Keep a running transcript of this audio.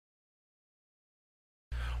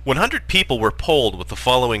100 people were polled with the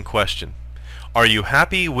following question: Are you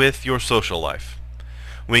happy with your social life?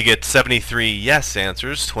 We get 73 yes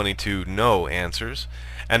answers, 22 no answers,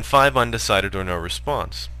 and 5 undecided or no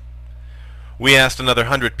response. We asked another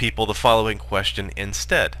 100 people the following question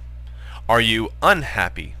instead: Are you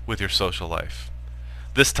unhappy with your social life?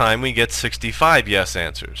 This time we get 65 yes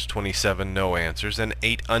answers, 27 no answers, and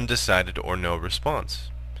 8 undecided or no response.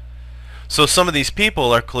 So some of these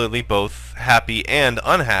people are clearly both happy and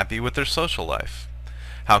unhappy with their social life.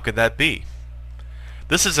 How could that be?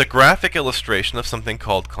 This is a graphic illustration of something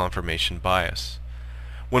called confirmation bias.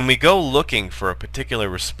 When we go looking for a particular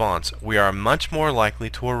response, we are much more likely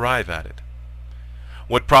to arrive at it.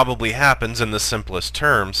 What probably happens in the simplest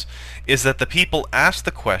terms is that the people asked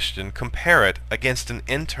the question compare it against an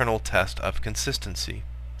internal test of consistency.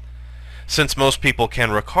 Since most people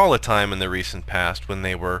can recall a time in the recent past when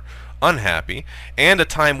they were unhappy and a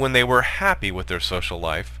time when they were happy with their social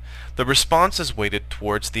life, the response is weighted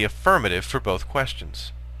towards the affirmative for both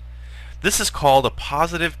questions. This is called a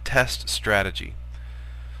positive test strategy.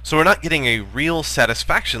 So we're not getting a real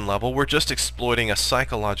satisfaction level, we're just exploiting a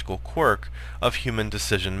psychological quirk of human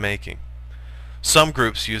decision making. Some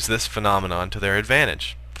groups use this phenomenon to their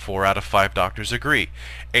advantage. 4 out of 5 doctors agree,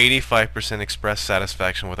 85% express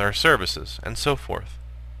satisfaction with our services, and so forth.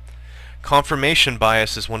 Confirmation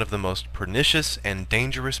bias is one of the most pernicious and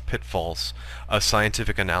dangerous pitfalls of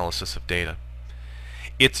scientific analysis of data.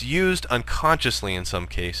 It's used unconsciously in some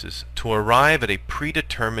cases to arrive at a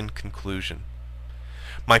predetermined conclusion.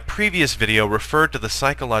 My previous video referred to the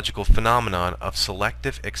psychological phenomenon of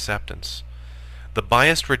selective acceptance, the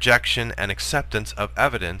biased rejection and acceptance of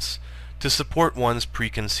evidence to support one's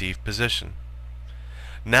preconceived position.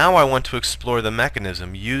 Now I want to explore the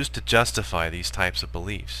mechanism used to justify these types of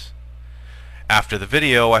beliefs. After the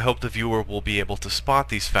video, I hope the viewer will be able to spot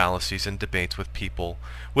these fallacies in debates with people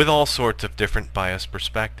with all sorts of different biased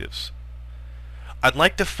perspectives. I'd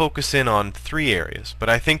like to focus in on 3 areas, but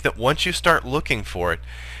I think that once you start looking for it,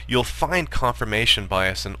 you'll find confirmation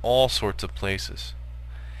bias in all sorts of places.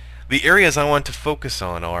 The areas I want to focus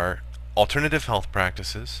on are alternative health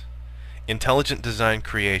practices, intelligent design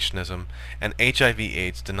creationism, and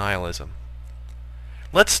HIV/AIDS denialism.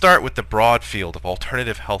 Let's start with the broad field of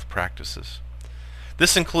alternative health practices.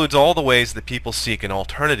 This includes all the ways that people seek an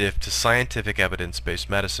alternative to scientific evidence-based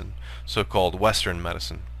medicine, so-called Western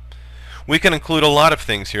medicine. We can include a lot of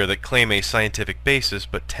things here that claim a scientific basis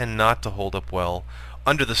but tend not to hold up well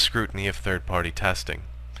under the scrutiny of third-party testing.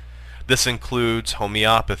 This includes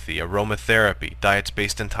homeopathy, aromatherapy, diets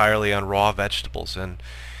based entirely on raw vegetables, and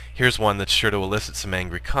here's one that's sure to elicit some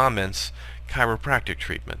angry comments: chiropractic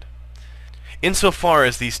treatment. Insofar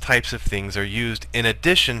as these types of things are used in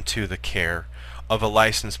addition to the care of a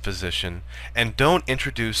licensed physician and don't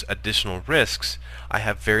introduce additional risks, I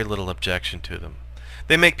have very little objection to them.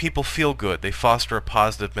 They make people feel good, they foster a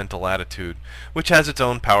positive mental attitude, which has its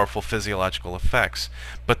own powerful physiological effects,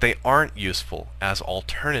 but they aren't useful as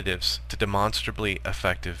alternatives to demonstrably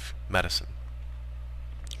effective medicine.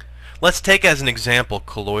 Let's take as an example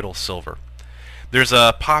colloidal silver. There's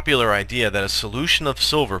a popular idea that a solution of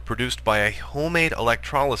silver produced by a homemade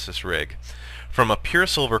electrolysis rig from a pure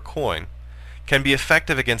silver coin can be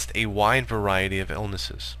effective against a wide variety of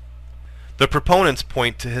illnesses. The proponents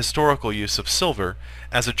point to historical use of silver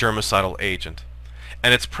as a germicidal agent,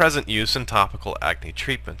 and its present use in topical acne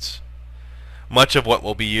treatments. Much of what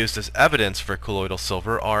will be used as evidence for colloidal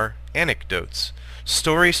silver are anecdotes,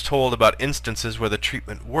 stories told about instances where the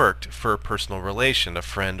treatment worked for a personal relation, a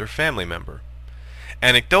friend or family member.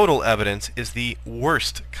 Anecdotal evidence is the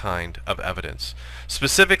worst kind of evidence,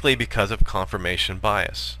 specifically because of confirmation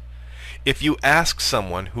bias. If you ask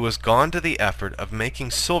someone who has gone to the effort of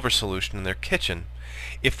making silver solution in their kitchen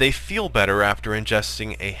if they feel better after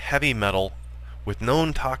ingesting a heavy metal with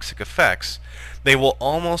known toxic effects, they will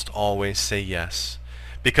almost always say yes,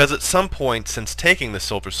 because at some point since taking the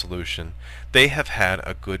silver solution, they have had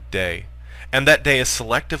a good day, and that day is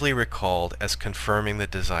selectively recalled as confirming the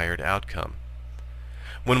desired outcome.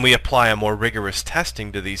 When we apply a more rigorous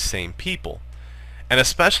testing to these same people, and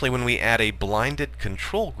especially when we add a blinded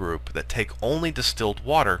control group that take only distilled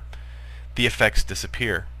water, the effects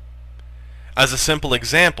disappear. As a simple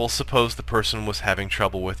example, suppose the person was having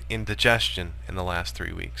trouble with indigestion in the last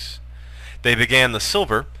 3 weeks. They began the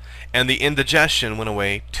silver, and the indigestion went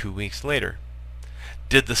away 2 weeks later.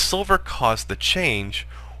 Did the silver cause the change,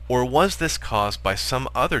 or was this caused by some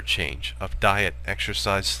other change of diet,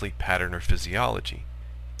 exercise, sleep pattern, or physiology?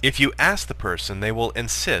 If you ask the person, they will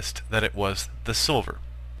insist that it was the silver.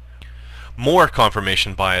 More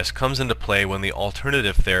confirmation bias comes into play when the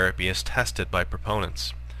alternative therapy is tested by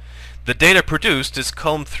proponents. The data produced is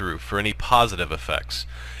combed through for any positive effects,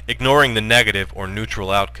 ignoring the negative or neutral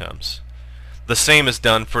outcomes. The same is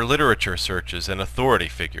done for literature searches and authority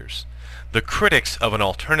figures. The critics of an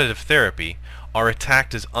alternative therapy are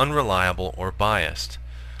attacked as unreliable or biased,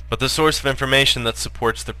 but the source of information that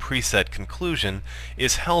supports the preset conclusion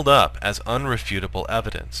is held up as unrefutable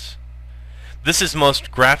evidence. This is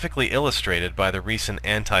most graphically illustrated by the recent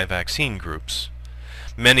anti-vaccine groups.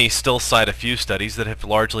 Many still cite a few studies that have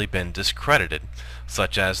largely been discredited,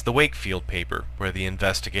 such as the Wakefield paper, where the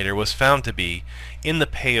investigator was found to be in the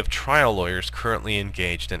pay of trial lawyers currently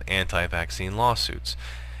engaged in anti-vaccine lawsuits,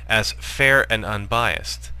 as fair and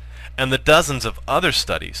unbiased, and the dozens of other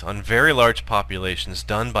studies on very large populations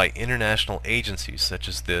done by international agencies such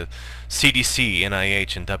as the CDC,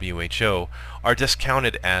 NIH, and WHO are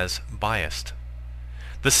discounted as biased.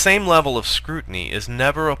 The same level of scrutiny is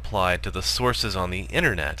never applied to the sources on the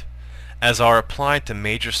internet as are applied to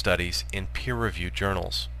major studies in peer-reviewed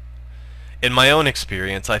journals. In my own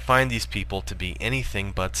experience, I find these people to be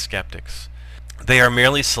anything but skeptics. They are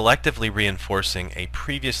merely selectively reinforcing a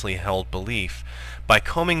previously held belief by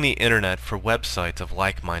combing the internet for websites of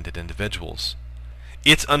like-minded individuals.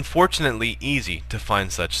 It's unfortunately easy to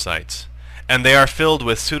find such sites, and they are filled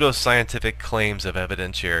with pseudoscientific claims of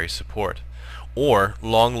evidentiary support, or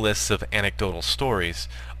long lists of anecdotal stories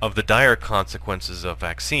of the dire consequences of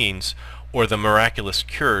vaccines or the miraculous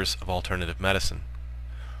cures of alternative medicine.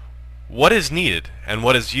 What is needed, and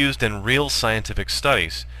what is used in real scientific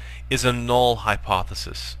studies, is a null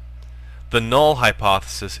hypothesis. The null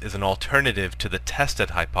hypothesis is an alternative to the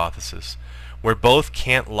tested hypothesis, where both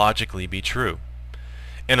can't logically be true.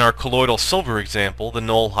 In our colloidal silver example, the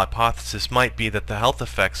null hypothesis might be that the health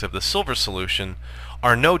effects of the silver solution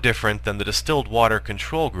are no different than the distilled water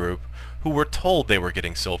control group who were told they were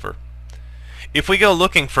getting silver. If we go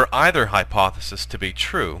looking for either hypothesis to be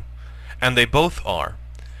true, and they both are,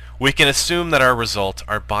 we can assume that our results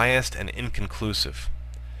are biased and inconclusive.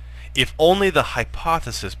 If only the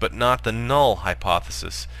hypothesis but not the null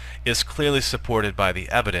hypothesis is clearly supported by the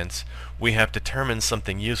evidence, we have determined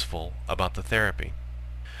something useful about the therapy.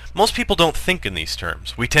 Most people don't think in these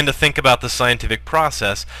terms. We tend to think about the scientific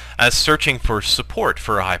process as searching for support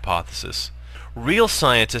for a hypothesis. Real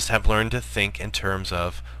scientists have learned to think in terms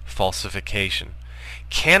of falsification.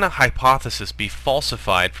 Can a hypothesis be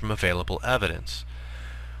falsified from available evidence?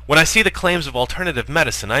 When I see the claims of alternative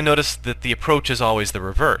medicine, I notice that the approach is always the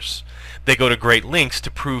reverse. They go to great lengths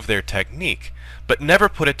to prove their technique, but never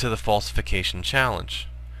put it to the falsification challenge.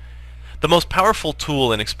 The most powerful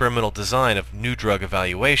tool in experimental design of new drug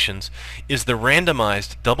evaluations is the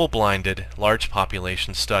randomized, double-blinded, large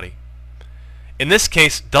population study. In this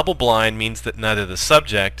case, double-blind means that neither the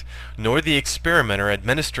subject nor the experimenter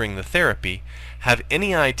administering the therapy have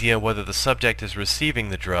any idea whether the subject is receiving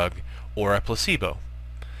the drug or a placebo.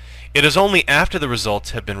 It is only after the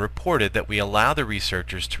results have been reported that we allow the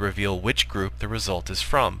researchers to reveal which group the result is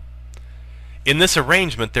from. In this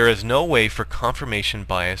arrangement, there is no way for confirmation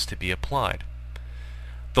bias to be applied.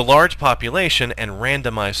 The large population and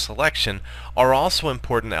randomized selection are also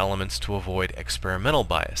important elements to avoid experimental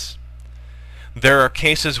bias. There are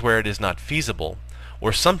cases where it is not feasible,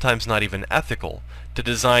 or sometimes not even ethical, to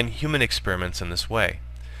design human experiments in this way,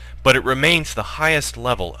 but it remains the highest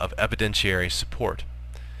level of evidentiary support.